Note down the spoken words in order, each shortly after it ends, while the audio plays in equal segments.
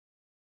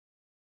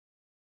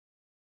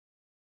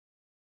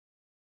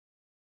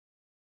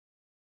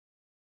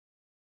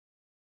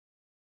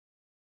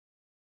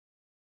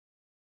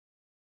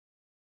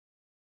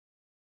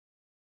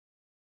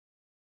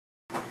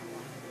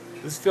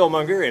This is Phil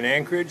Munger in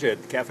Anchorage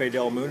at Cafe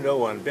Del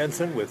Mundo on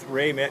Benson with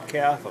Ray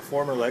Metcalfe, a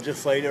former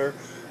legislator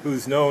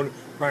who's known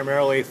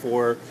primarily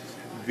for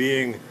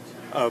being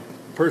a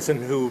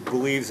person who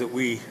believes that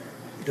we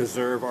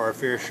deserve our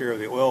fair share of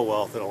the oil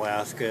wealth in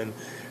Alaska.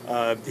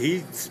 And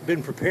he's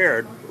been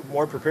prepared,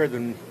 more prepared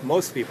than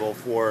most people,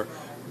 for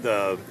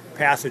the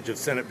passage of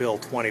Senate Bill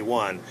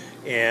 21.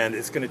 And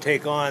it's going to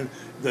take on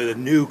the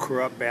new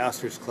Corrupt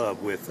Bastards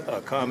Club with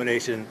a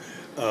combination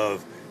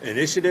of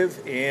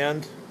initiative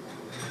and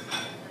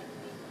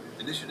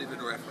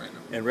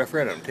referendum. And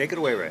referendum. Take it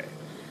away, Ray.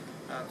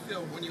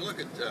 Phil, when you look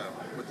at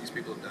what these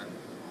people have done,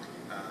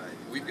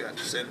 we've got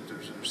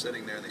senators that are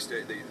sitting there and they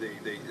sit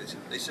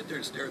there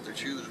and stare at their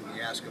shoes when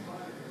you ask them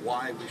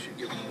why we should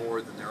give them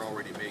more than they're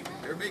already making.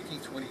 They're making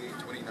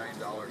 $28,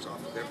 $29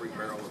 off of every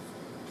barrel of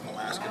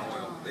Alaskan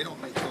oil. They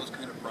don't make those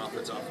kind of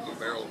profits off of a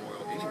barrel of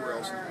oil anywhere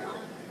else in the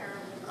world.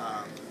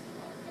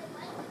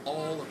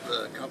 All of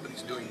the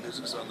companies doing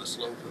business on the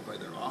slope have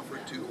either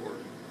offered to or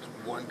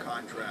won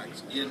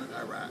contracts in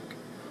Iraq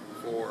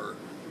for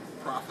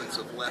profits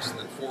of less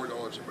than $4 a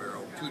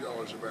barrel,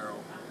 $2 a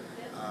barrel,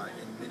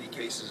 in many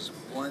cases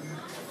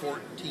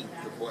 1/14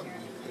 of what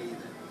we pay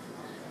them.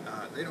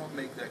 They don't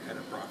make that kind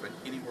of profit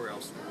anywhere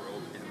else in the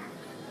world, and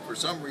for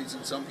some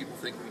reason some people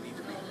think we need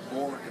to be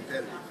more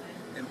competitive.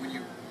 And when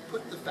you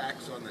put the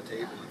facts on the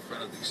table in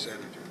front of these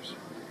senators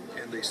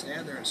and they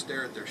stand there and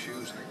stare at their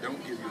shoes and they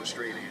don't give you a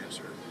straight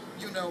answer,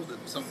 you know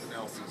that something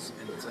else is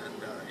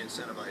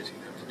incentivizing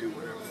them to do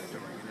whatever they're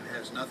doing, and it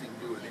has nothing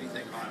to do with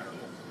anything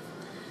honorable.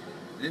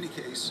 In any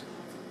case,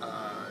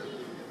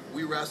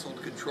 we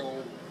wrestled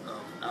control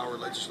of our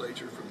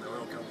legislature from the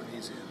oil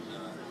companies in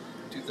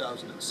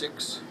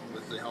 2006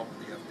 with the help of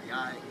the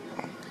FBI,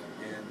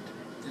 and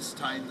this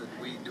time that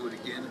we do it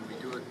again, and we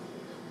do it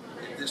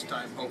at this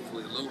time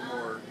hopefully a little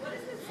more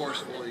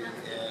forcefully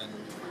and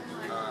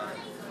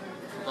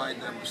provide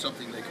them with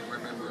something they can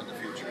remember in the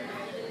future.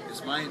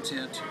 It's my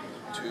intent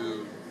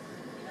to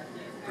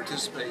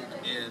participate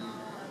in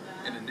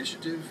an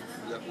initiative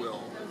that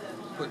will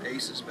put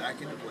ACEs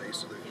back into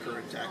place of the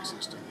current tax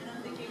system,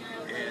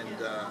 and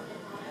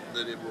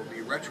that it will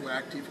be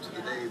retroactive to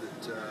the day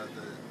that the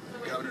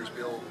governor's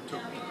bill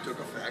took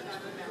effect,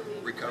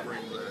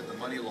 recovering the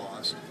money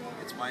lost.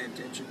 It's my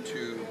intention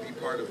to be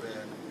part of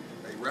a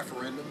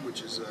referendum,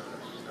 which is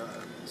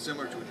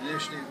similar to an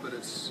initiative, but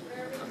it's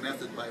a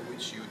method by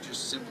which you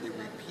just simply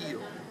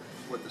repeal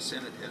what the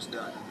Senate has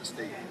done and the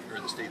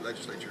state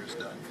legislature has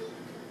done.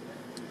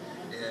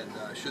 And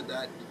should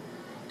that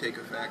take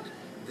effect,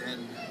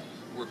 then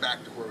we're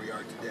back to where we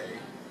are today.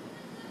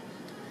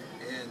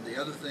 And the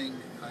other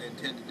thing I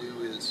intend to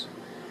do is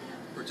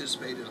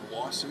participate in a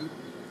lawsuit,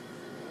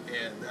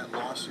 and that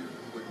lawsuit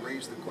would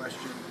raise the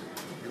question,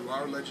 do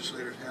our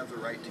legislators have the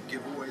right to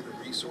give away the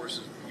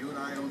resources that you and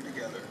I own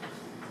together?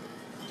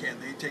 Can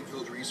they take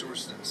those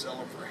resources and sell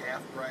them for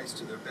half price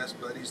to their best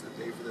buddies that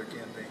pay for their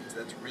campaigns?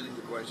 That's really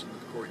the question that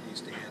the court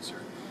needs to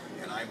answer,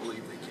 and I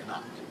believe they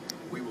cannot.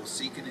 We will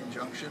seek an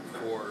injunction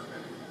for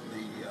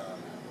the,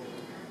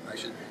 I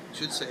should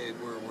say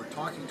we're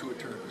talking to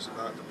attorneys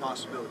about the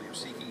possibility of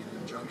seeking an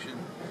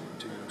injunction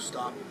to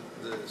stop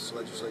this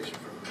legislation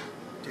from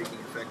taking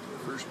effect in the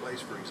first place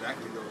for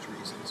exactly those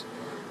reasons.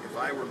 If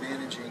I were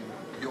managing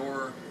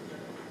your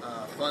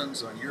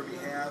funds on your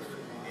behalf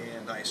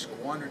and I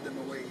squandered them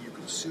away, you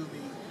could sue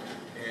me,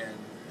 and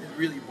it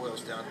really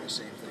boils down to the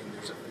same thing.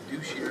 There's a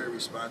fiduciary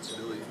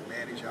responsibility to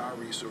manage our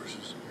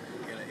resources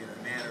in a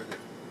manner that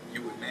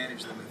you would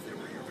manage them if they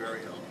were your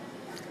very own.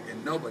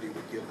 And nobody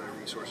would give their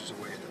resources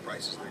away at the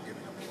prices they're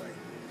giving them away.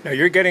 Now,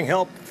 you're getting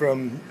help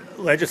from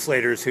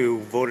legislators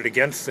who voted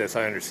against this,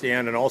 I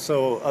understand, and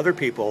also other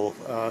people.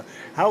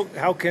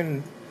 How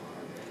can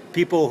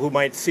people who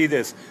might see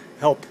this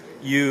help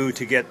you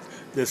to get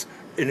this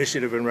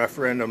initiative and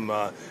referendum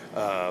up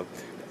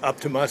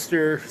to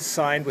muster,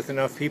 signed with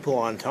enough people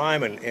on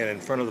time and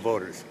in front of the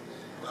voters?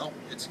 Well,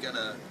 it's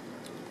gonna,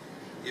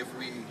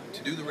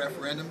 to do the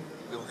referendum,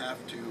 we'll have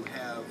to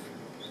have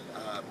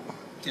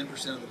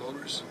 10% of the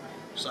voters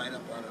sign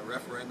up on a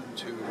referendum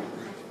to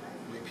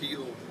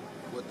repeal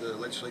what the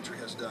legislature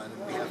has done,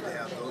 and we have to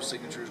have those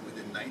signatures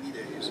within 90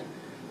 days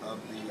of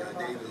the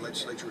day the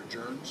legislature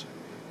adjourns,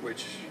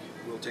 which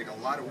will take a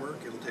lot of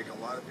work. It'll take a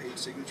lot of paid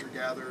signature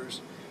gatherers,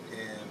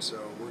 and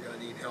so we're going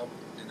to need help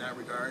in that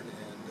regard.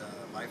 And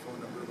my phone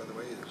number, by the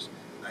way, is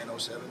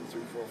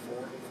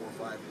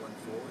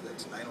 907-344-4514.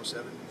 That's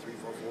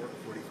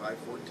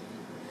 907-344-4514.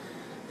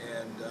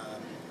 And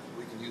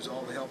we can use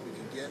all the help we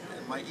can get.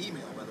 And my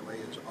email, by the way,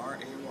 is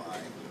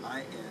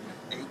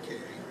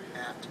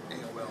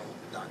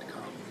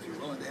rayinnak@aol.com. If you're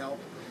willing to help,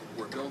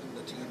 we're building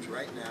the teams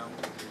right now.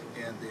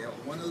 And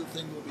one other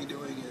thing we'll be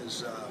doing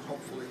is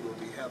hopefully we'll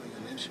be having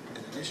an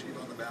initiative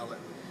on the ballot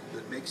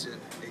that makes it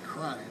a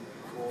crime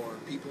for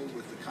people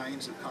with the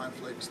kinds of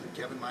conflicts that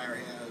Kevin Meyer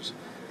has,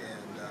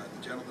 and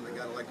the gentleman that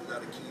got elected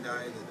out of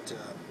Kenai, that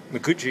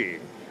McCucci.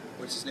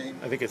 What's his name?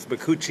 I think it's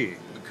McCucci.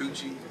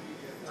 McCucci.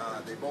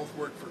 They both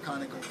worked for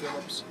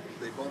ConocoPhillips.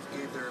 They both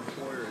gave their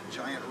employer a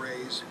giant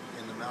raise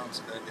in the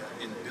amounts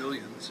in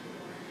billions,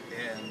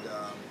 And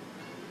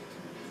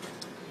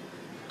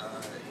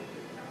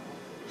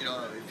you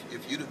know,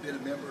 if you'd have been a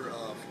member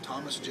of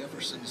Thomas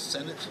Jefferson's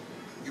Senate,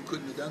 you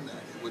couldn't have done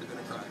that. It would have been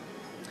a crime.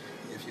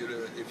 If you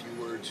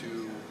were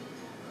to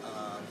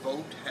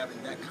vote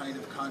having that kind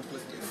of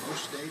conflict in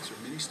most states or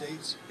many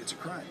states, it's a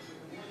crime.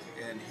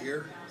 And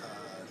here,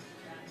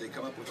 they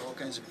come up with all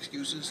kinds of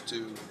excuses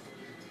to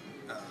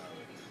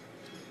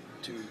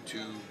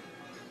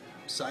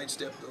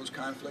sidestep those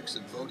conflicts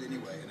and vote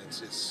anyway, and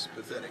it's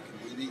pathetic. And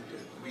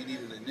we need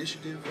an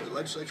initiative. The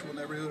legislature will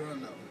never do it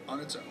on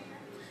its own.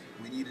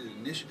 We need an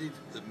initiative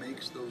that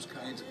makes those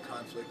kinds of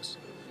conflicts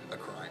a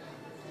crime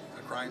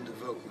to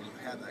vote when you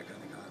have that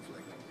kind of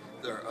conflict.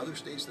 There are other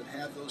states that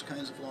have those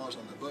kinds of laws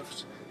on the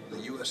books. The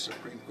U.S.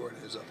 Supreme Court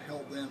has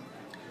upheld them,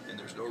 and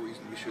there's no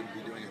reason we shouldn't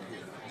be doing it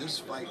here. This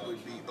fight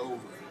would be over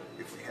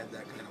if we had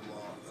that kind of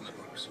law on the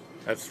books.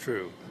 That's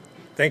true.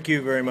 Thank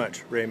you very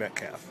much, Ray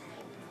Metcalfe.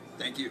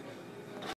 Thank you.